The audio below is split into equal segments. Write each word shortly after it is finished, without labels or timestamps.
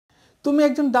তুমি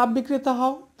একজন ডাব বিক্রেতা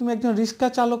হও, তুমি একজন রিক্সা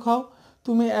চালক হও,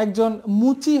 তুমি একজন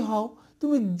মুচি হও,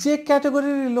 তুমি যে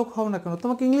ক্যাটাগরির লোক হও না কেন,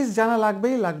 তোমাকে ইংলিশ জানা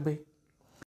লাগবেই লাগবে।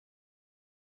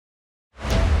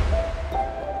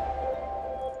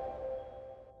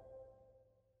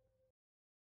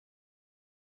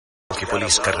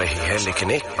 पुलिस कर रही है, लेकिन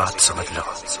एक बात समझ लो,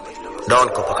 डॉन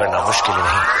को पकड़ना मुश्किल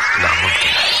नहीं,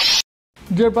 नामुमकिन है।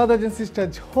 Dear brothers and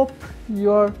sisters, hope you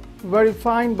are very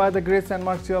fine by the grace and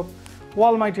mercy of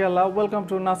Almighty Allah. Welcome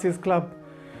to Nasirs Club.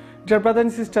 Dear brothers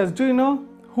and sisters, do you know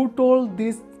who told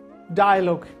this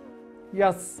dialogue?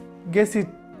 Yes, guess it.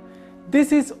 This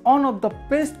is one of the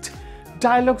best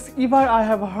dialogues ever I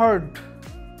have heard,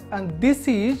 and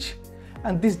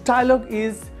this dialogue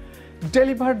is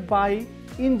delivered by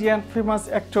Indian famous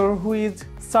actor who is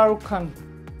Shah Rukh Khan.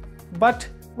 But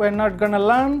we're not gonna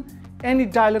learn any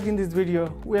dialogue in this video.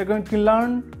 We are going to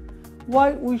learn why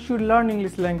we should learn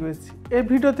English language. এই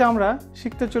ভিডিওতে আমরা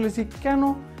শিখতে চলেছি কেন,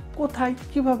 কোথায়,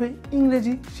 কিভাবে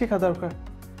ইংরেজি শেখা দরকার।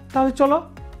 তাহলে চলো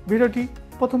ভিডিওটি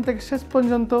প্রথম থেকে শেষ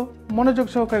পর্যন্ত মনোযোগ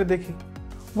সহকারে দেখি।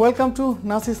 Welcome to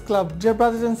নাসিস club. Dear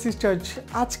brothers and sisters,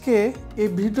 আজকে এই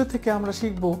ভিডিও থেকে আমরা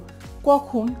শিখব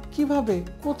কখন, কিভাবে,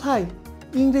 কোথায়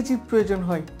ইংরেজির প্রয়োজন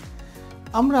হয়,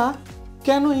 আমরা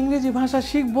কেন ইংরেজি ভাষা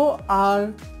শিখব, আর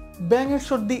ব্যাঙের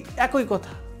সর্দি একই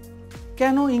কথা।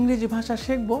 কেন ইংরেজি ভাষা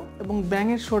শিখব এবং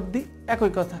ব্যাঙের সর্দি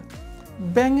একই কথা।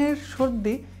 ব্যাঙের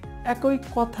সর্দি একই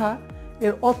কথা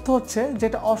এর অর্থ হচ্ছে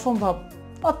যেটা অসম্ভব,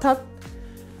 অর্থাৎ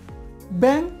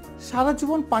ব্যাঙ সারা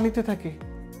জীবন পানিতে থাকে।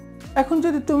 এখন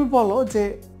যদি তুমি বলো যে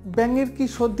ব্যাঙের কি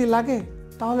সর্দি লাগে,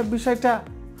 তাহলে বিষয়টা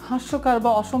হাস্যকর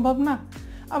বা অসম্ভব না।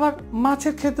 আবার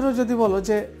মাছের ক্ষেত্রেও যদি বলো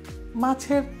যে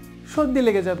মাছের সর্দি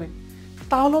লেগে যাবে,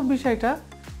 তাহলেও বিষয়টা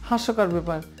হাস্যকর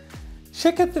ব্যাপার।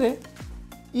 সেক্ষেত্রে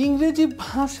ইংরেজি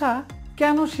ভাষা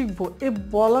কেন শিখব এ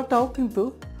বলাটাও কিন্তু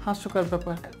হাস্যকর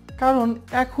ব্যাপার, কারণ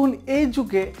এখন এই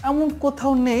যুগে এমন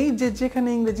কোথাও নেই যে যেখানে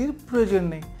ইংরেজির প্রয়োজন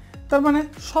নেই। তার মানে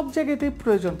সব জায়গাতেই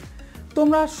প্রয়োজন।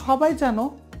 তোমরা সবাই জানো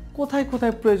কোথায়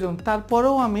কোথায় প্রয়োজন,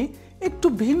 তারপরেও আমি একটু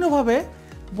ভিন্নভাবে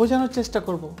বোঝানোর চেষ্টা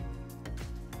করব।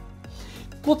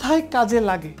 কোথায় কাজে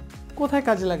লাগে, কোথায়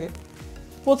কাজে লাগে।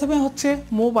 প্রথমে হচ্ছে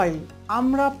মোবাইল।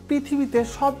 আমরা পৃথিবীতে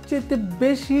সবচেয়ে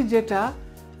বেশি যেটা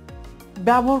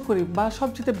ব্যবহার করি বা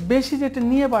সবচেয়ে বেশি যেটা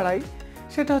নিয়ে বাড়াই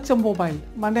সেটা হচ্ছে মোবাইল।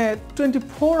 মানে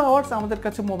 24 আওয়ার্স আমাদের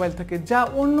কাছে মোবাইল থাকে, যা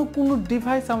অন্য কোনো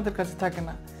ডিভাইস আমাদের কাছে থাকে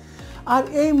না। আর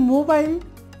এই মোবাইল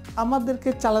আমাদেরকে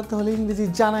চালাতে হলে ইংরেজি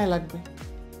জানাই লাগবে।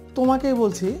 তোমাকেই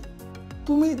বলছি,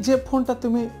 তুমি যে ফোনটা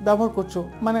তুমি ব্যবহার করছো,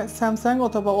 মানে স্যামসাং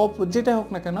অথবা ওপো যেটা হোক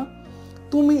না কেন,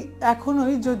 তুমি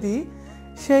এখনোই যদি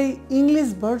সেই ইংলিশ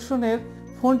ভার্সনের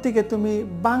ফোনটিকে তুমি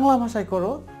বাংলা ভাষায়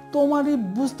করো, তোমারই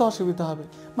বুঝতে অসুবিধা হবে।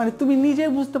 মানে তুমি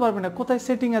নিজেই বুঝতে পারবে না কোথায়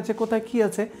সেটিং আছে, কোথায় কি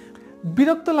আছে।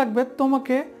 বিরক্ত লাগবে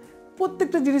তোমাকে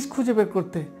প্রত্যেকটা জিনিস খুঁজে বের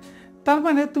করতে। তার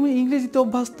মানে তুমি ইংরেজিতে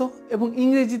অভ্যস্ত এবং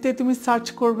ইংরেজিতে তুমি সার্চ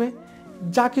করবে,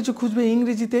 যা কিছু খুঁজবে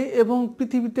ইংরেজিতে, এবং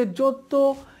পৃথিবীতে যত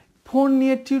ফোন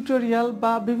নিয়ে টিউটোরিয়াল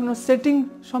বা বিভিন্ন সেটিং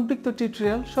সম্পৃক্ত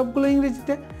টিউটোরিয়াল সবগুলো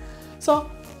ইংরেজিতে। সো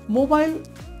মোবাইল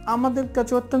আমাদের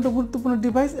কাছে অত্যন্ত গুরুত্বপূর্ণ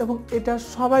ডিভাইস এবং এটা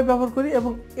সবাই ব্যবহার করি,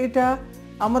 এবং এটা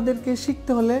আমাদেরকে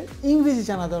শিখতে হলে ইংরেজি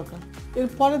জানা দরকার।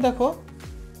 এরপরে দেখো,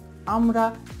 আমরা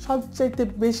সবচাইতে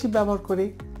বেশি ব্যবহার করি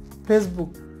ফেসবুক।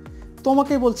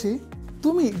 তোমাকেই বলছি,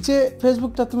 তুমি যে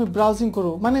ফেসবুকটা তুমি ব্রাউজিং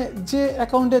করো, মানে যে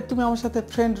অ্যাকাউন্টে তুমি আমার সাথে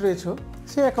ফ্রেন্ড রয়েছো,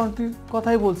 সেই অ্যাকাউন্টটির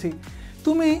কথাই বলছি।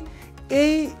 তুমি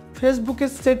এই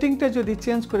ফেসবুকের সেটিংটা যদি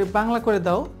চেঞ্জ করে বাংলা করে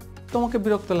দাও, তোমাকে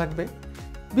বিরক্ত লাগবে।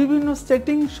 বিভিন্ন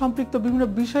সেটিং সম্পৃক্ত বিভিন্ন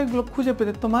বিষয়গুলো খুঁজে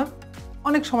পেতে তোমার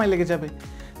অনেক সময় লেগে যাবে।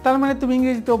 তার মানে তুমি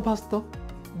ইংরেজিতে অভ্যস্ত,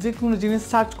 যে কোনো জিনিস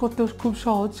সার্চ করতেও খুব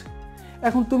সহজ।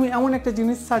 এখন তুমি এমন একটা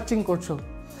জিনিস সার্চিং করছো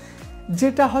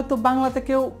যেটা হয়তো বাংলাতে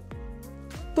কেউ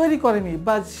তৈরি করেনি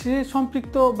বা সে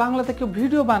সম্পৃক্ত বাংলাতে কেউ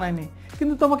ভিডিও বানায়নি,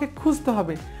 কিন্তু তোমাকে খুঁজতে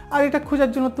হবে। আর এটা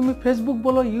খোঁজার জন্য তুমি ফেসবুক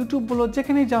বলো, ইউটিউব বলো,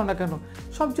 যেখানেই যাও না কেন,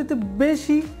 সবচেয়ে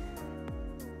বেশি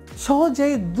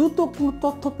সহজেই দ্রুত কোনো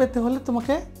তথ্য পেতে হলে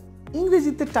তোমাকে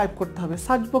ইংরেজিতে টাইপ করতে হবে।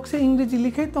 সার্চ বক্সে ইংরেজি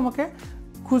লিখেই তোমাকে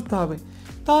খুঁজতে হবে।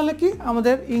 তাহলে কি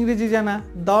আমাদের ইংরেজি জানা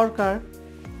দরকার।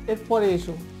 এরপরে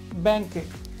এসো ব্যাংকে।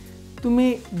 তুমি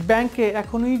ব্যাংকে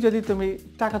এখনই যদি তুমি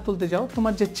টাকা তুলতে যাও,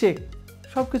 তোমার যে চেক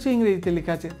সব কিছু ইংরেজিতে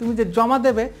লেখা আছে। তুমি যে জমা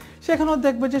দেবে সেখানেও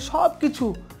দেখবে যে সব কিছু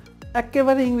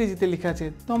একেবারে ইংরেজিতে লেখা আছে।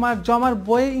 তোমার জমার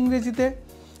বই ইংরেজিতে,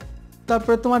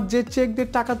 তারপরে তোমার যে চেক দিয়ে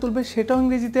টাকা তুলবে সেটাও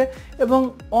ইংরেজিতে, এবং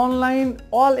অনলাইন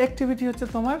অল অ্যাক্টিভিটি হচ্ছে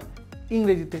তোমার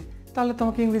ইংরেজিতে। তাহলে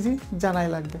তোমাকে ইংরেজি জানাই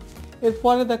লাগবে।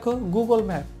 এরপরে দেখো গুগল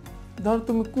ম্যাপ। ধরো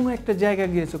তুমি কোনো একটা জায়গায়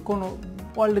গিয়েছো, কোনো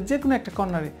ওয়ার্ল্ডের যে কোনো একটা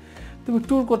কর্নারে তুমি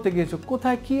ট্যুর করতে গিয়েছো,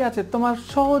 কোথায় কি আছে তোমার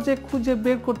সহজে খুঁজে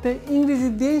বের করতে ইংরেজি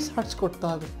দিয়েই সার্চ করতে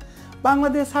হবে। বাংলা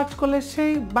দিয়ে সার্চ করলে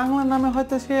সেই বাংলা নামে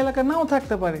হয়তো সেই এলাকা নাও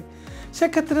থাকতে পারে।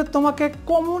 সেক্ষেত্রে তোমাকে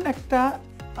কমন একটা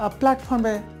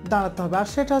প্ল্যাটফর্মে দাঁড়াতে হবে, আর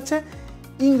সেটা হচ্ছে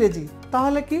ইংরেজি।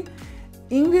 তাহলে কি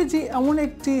ইংরেজি এমন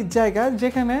একটি জায়গা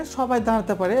যেখানে সবাই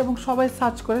দাঁড়াতে পারে এবং সবাই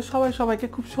সার্চ করে সবাই সবাইকে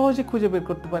খুব সহজে খুঁজে বের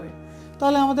করতে পারে।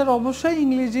 তাহলে আমাদের অবশ্যই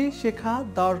ইংরেজি শেখা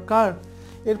দরকার।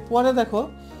 এরপরে দেখো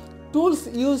টুলস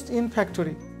ইউজড ইন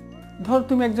ফ্যাক্টরি। ধর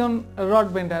তুমি একজন রড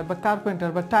বেন্ডার বা কার্পেন্টার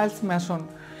বা টাইলস ম্যাসন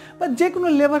বা যে কোনো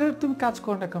লেবারের তুমি কাজ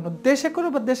করো না কেন, দেশে করো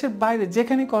বা দেশের বাইরে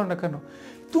যেখানেই করো না কেন,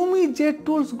 তুমি যে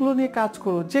টুলসগুলো নিয়ে কাজ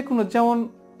করো যে কোনো, যেমন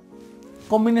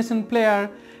কম্বিনেশন প্লেয়ার,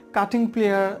 কাটিং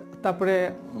প্লেয়ার, তারপরে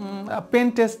পেন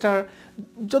টেস্টার,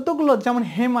 যতগুলো যেমন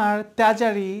হেমার,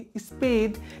 ট্যাজারি,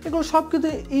 স্পেড, এগুলো সব কিন্তু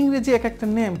ইংরেজি এক একটা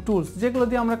নেম টুলস, যেগুলো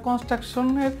দিয়ে আমরা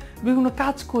কনস্ট্রাকশনের বিভিন্ন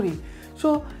কাজ করি। সো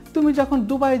তুমি যখন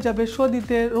দুবাই যাবে,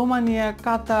 সৌদিতে, রোমানিয়া,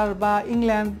 কাতার বা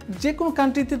ইংল্যান্ড, যে কোনো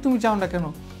কান্ট্রিতে তুমি যাও না কেন,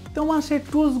 তোমার সেই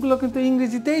টুলসগুলো কিন্তু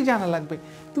ইংরেজিতেই জানা লাগবে।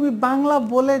 তুমি বাংলা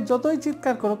বলে যতই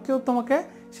চিৎকার করো, কেউ তোমাকে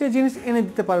সেই জিনিস এনে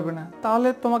দিতে পারবে না। তাহলে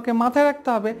তোমাকে মাথায় রাখতে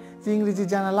হবে যে ইংরেজি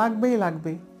জানা লাগবেই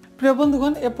লাগবে। প্রিয়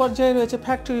বন্ধুগণ, এ পর্যায়ে রয়েছে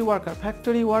ফ্যাক্টরি ওয়ার্কার।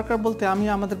 ফ্যাক্টরি ওয়ার্কার বলতে আমি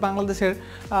আমাদের বাংলাদেশের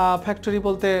ফ্যাক্টরি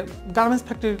বলতে গার্মেন্টস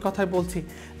ফ্যাক্টরির কথাই বলছি।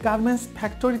 গার্মেন্টস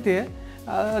ফ্যাক্টরিতে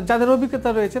যাদের অভিজ্ঞতা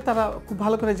রয়েছে তারা খুব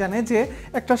ভালো করে জানে যে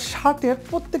একটা শার্টের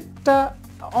প্রত্যেকটা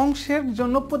অংশের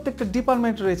জন্য প্রত্যেকটা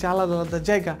ডিপার্টমেন্ট রয়েছে, আলাদা আলাদা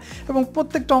জায়গা, এবং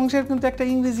প্রত্যেকটা অংশের কিন্তু একটা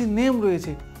ইংরেজি নেম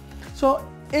রয়েছে। সো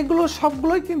এগুলো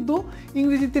সবগুলোই কিন্তু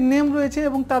ইংরেজিতে নেম রয়েছে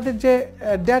এবং তাদের যে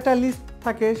ডেটা লিস্ট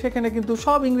থাকে সেখানে কিন্তু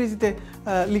সব ইংরেজিতে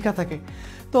লেখা থাকে।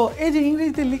 তো এই যে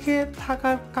ইংরেজিতে লিখে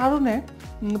থাকার কারণে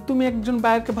তুমি একজন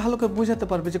বায়ারকে ভালো করে বোঝাতে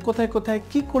পারবে যে কোথায় কোথায়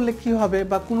কী করলে কী হবে,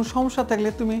 বা কোনো সমস্যা থাকলে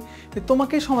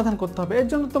তোমাকেই সমাধান করতে হবে। এর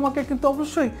জন্য তোমাকে কিন্তু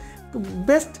অবশ্যই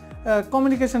বেস্ট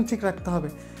কমিউনিকেশন ঠিক রাখতে হবে।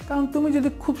 কারণ তুমি যদি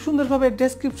খুব সুন্দরভাবে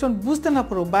ডেসক্রিপশন বুঝতে না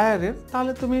পারো বায়ারের,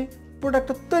 তাহলে তুমি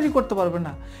প্রোডাক্টটা তৈরি করতে পারবে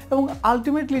না, এবং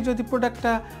আলটিমেটলি যদি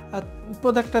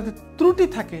প্রোডাক্টটাতে ত্রুটি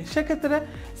থাকে সেক্ষেত্রে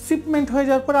শিপমেন্ট হয়ে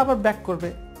যাওয়ার পরে আবার ব্যাক করবে,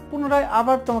 পুনরায়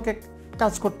আবার তোমাকে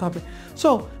কাজ করতে হবে। সো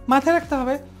মাথায় রাখতে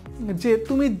হবে যে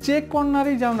তুমি যে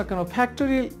কর্নারেই যাও না কেন,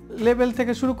 ফ্যাক্টরি লেভেল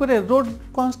থেকে শুরু করে রোড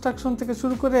কনস্ট্রাকশন থেকে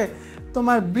শুরু করে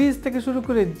তোমার ব্রিজ থেকে শুরু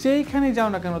করে যেইখানেই যাও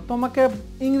না কেন, তোমাকে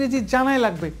ইংরেজি জানাই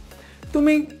লাগবে।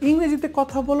 তুমি ইংরেজিতে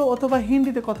কথা বলো অথবা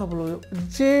হিন্দিতে কথা বলো,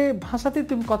 যে ভাষাতেই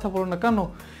তুমি কথা বলো না কেন,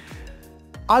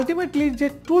 আলটিমেটলি যে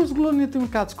টুলসগুলো নিয়ে তুমি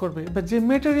কাজ করবে বা যে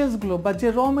মেটেরিয়ালসগুলো বা যে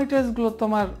র মেটেরিয়ালসগুলো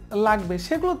তোমার লাগবে,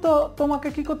 সেগুলো তো তোমাকে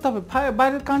কি করতে হবে,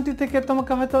 বাইরের কান্ট্রি থেকে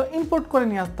তোমাকে হয়তো ইম্পোর্ট করে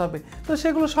নিয়ে আসতে হবে। তো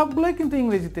সেগুলো সবগুলোই কিন্তু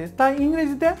ইংরেজিতে, তাই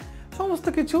ইংরেজিতে সমস্ত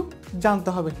কিছু জানতে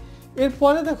হবে।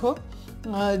 এরপরে দেখো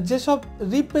যেসব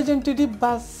রিপ্রেজেন্টেটিভ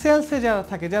বা সেলসে যারা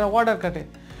থাকে, যারা অর্ডার কাটে,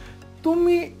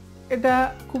 তুমি এটা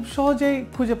খুব সহজেই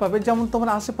খুঁজে পাবে। যেমন তোমার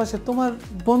আশেপাশে তোমার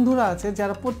বন্ধুরা আছে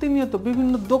যারা প্রতিনিয়ত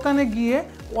বিভিন্ন দোকানে গিয়ে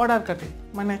অর্ডার কাটে,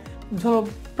 মানে ধরো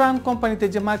প্রাণ কোম্পানিতে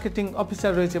যে মার্কেটিং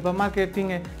অফিসার রয়েছে বা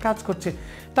মার্কেটিংয়ে কাজ করছে,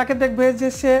 তাকে দেখবে যে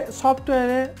সে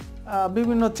সফটওয়্যারে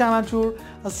বিভিন্ন চানাচুর,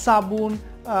 সাবুন,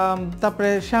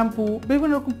 তারপরে শ্যাম্পু,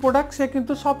 বিভিন্ন রকম প্রোডাক্ট সে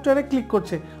কিন্তু সফটওয়্যারে ক্লিক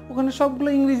করছে, ওখানে সবগুলো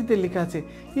ইংরেজিতে লেখা আছে।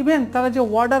 ইভেন তারা যে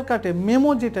অর্ডার কাটে,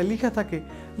 মেমো যেটা লেখা থাকে,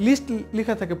 লিস্ট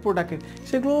লেখা থাকে প্রোডাক্টের,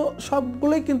 সেগুলো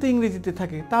সবগুলোই কিন্তু ইংরেজিতে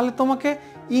থাকে। তাহলে তোমাকে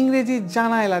ইংরেজি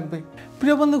জানাই লাগবে।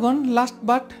 প্রিয় বন্ধুগণ, লাস্ট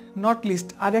বাট নট লিস্ট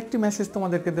আর একটি মেসেজ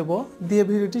তোমাদেরকে দেব, দিয়ে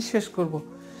ভিডিওটি শেষ করব।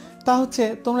 তা হচ্ছে,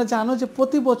 তোমরা জানো যে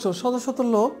প্রতি বছর শত শত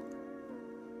লোক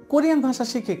কোরিয়ান ভাষা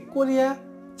শিখে কোরিয়া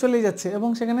চলে যাচ্ছে এবং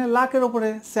সেখানে লাখের ওপরে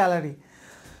স্যালারি।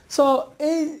 সো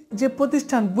এই যে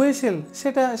প্রতিষ্ঠান বুয়েসেল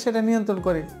সেটা নিয়ন্ত্রণ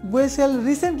করে। বুয়েসেল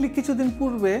রিসেন্টলি কিছুদিন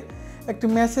পূর্বে একটি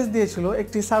মেসেজ দিয়েছিল,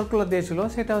 একটি সার্কুলার দিয়েছিল,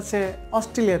 সেটা হচ্ছে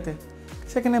অস্ট্রেলিয়াতে।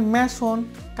 সেখানে ম্যাসন,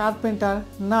 কার্পেন্টার,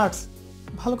 নার্স,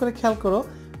 ভালো করে খেয়াল করো,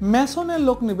 ম্যাসনের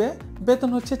লোক নেবে, বেতন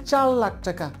হচ্ছে 4 লাখ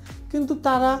টাকা, কিন্তু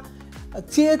তারা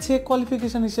চেয়েছে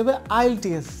কোয়ালিফিকেশান হিসেবে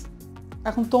IELTS।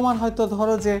 এখন তোমার হয়তো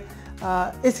ধরো যে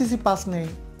SSC পাস নেই,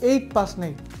 8 পাস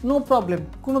নেই, নো প্রবলেম,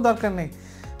 কোনো দরকার নেই।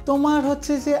 তোমার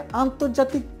হচ্ছে যে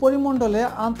আন্তর্জাতিক পরিমণ্ডলে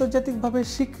আন্তর্জাতিকভাবে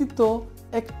স্বীকৃত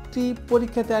একটি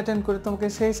পরীক্ষাতে অ্যাটেন্ড করে তোমাকে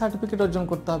সেই সার্টিফিকেট অর্জন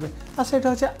করতে হবে, আর সেটা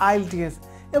হচ্ছে IELTS।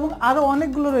 এবং আরও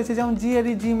অনেকগুলো রয়েছে, যেমন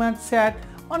GRE, GMAT, SAT,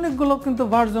 অনেকগুলো কিন্তু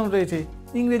ভার্জন রয়েছে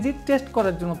ইংরেজি টেস্ট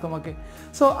করার জন্য তোমাকে।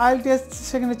 সো IELTS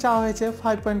সেখানে চাওয়া হয়েছে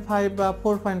 5.5 বা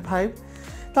 4.5।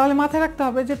 তাহলে মাথায় রাখতে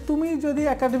হবে যে তুমি যদি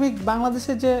একাডেমিক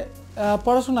বাংলাদেশের যে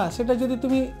পড়াশোনা সেটা যদি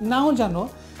তুমি নাও জানো,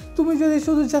 তুমি যদি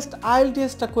শুধু জাস্ট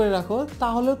IELTSটা করে রাখো,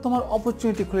 তাহলেও তোমার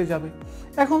অপরচুনিটি খুলে যাবে।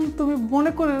 এখন তুমি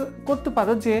মনে করতে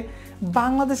পারো যে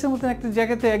বাংলাদেশের মতন একটা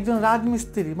জায়গাতে একজন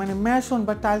রাজমিস্ত্রি, মানে ম্যাসন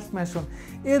বা টাইলস ম্যাসন,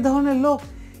 এ ধরনের লোক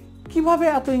কিভাবে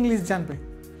এত ইংলিশ জানবে?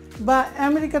 বা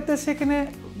আমেরিকাতে সেখানে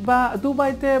বা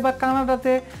দুবাইতে বা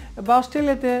কানাডাতে বা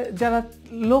অস্ট্রেলিয়াতে যারা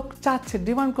লোক চাচ্ছে,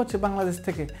 ডিমান্ড করছে বাংলাদেশ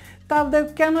থেকে, তাদের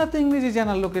কেন এত ইংরেজি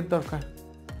জানার লোকের দরকার?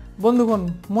 বন্ধুগণ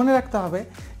মনে রাখতে হবে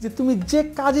যে তুমি যে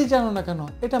কাজই জানো না কেন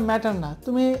এটা ম্যাটার না।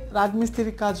 তুমি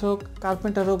রাজমিস্ত্রির কাজ হোক,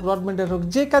 কার্পেন্টার হোক, রডমেন্ডার হোক,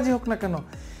 যে কাজই হোক না কেন,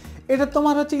 এটা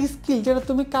তোমার হচ্ছে স্কিল, যেটা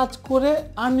তুমি কাজ করে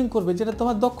আর্নিং করবে, যেটা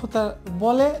তোমার দক্ষতা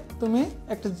বলে তুমি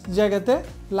একটা জায়গাতে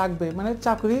লাগবে, মানে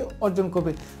চাকরি অর্জন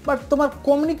করবে। বাট তোমার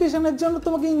কমিউনিকেশনের জন্য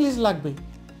তোমাকে ইংলিশ লাগবে।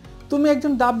 তুমি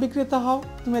একজন ডাব বিক্রেতা হও,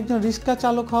 তুমি একজন রিক্সা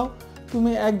চালক হও,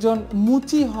 তুমি একজন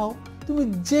মুচি হও, তুমি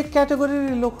যে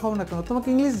ক্যাটাগরির লোক হও না কেন, তোমাকে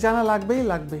ইংলিশ জানা লাগবেই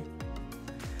লাগবে।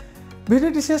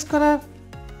 ভিডিওটি শেষ করার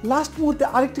লাস্ট মুহূর্তে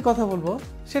আরেকটি কথা বলবো,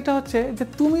 সেটা হচ্ছে যে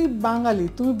তুমি বাঙালি,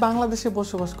 তুমি বাংলাদেশে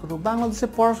বসবাস করো, বাংলাদেশে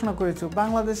পড়াশোনা করেছো,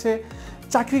 বাংলাদেশে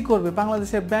চাকরি করবে,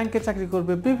 বাংলাদেশে ব্যাংকে চাকরি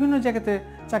করবে, বিভিন্ন জায়গাতে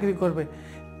চাকরি করবে।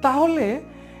 তাহলে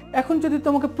এখন যদি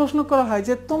তোমাকে প্রশ্ন করা হয়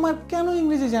যে তোমার কেন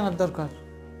ইংরেজি জানার দরকার,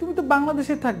 তুমি তো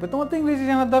বাংলাদেশে থাকবে, তোমার তো ইংরেজি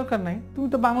জানার দরকার নাই, তুমি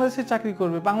তো বাংলাদেশে চাকরি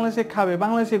করবে, বাংলাদেশে খাবে,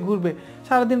 বাংলাদেশে ঘুরবে,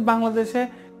 সারাদিন বাংলাদেশে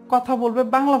কথা বলবে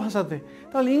বাংলা ভাষাতে,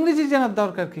 তাহলে ইংরেজি জানার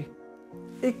দরকার কি?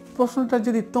 এই প্রশ্নটা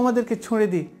যদি তোমাদেরকে ছুঁড়ে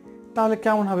দিই তাহলে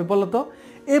কেমন হবে বলো তো?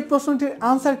 এই প্রশ্নটির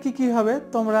আনসার কি হবে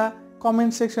তোমরা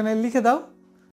কমেন্ট সেকশনে লিখে দাও।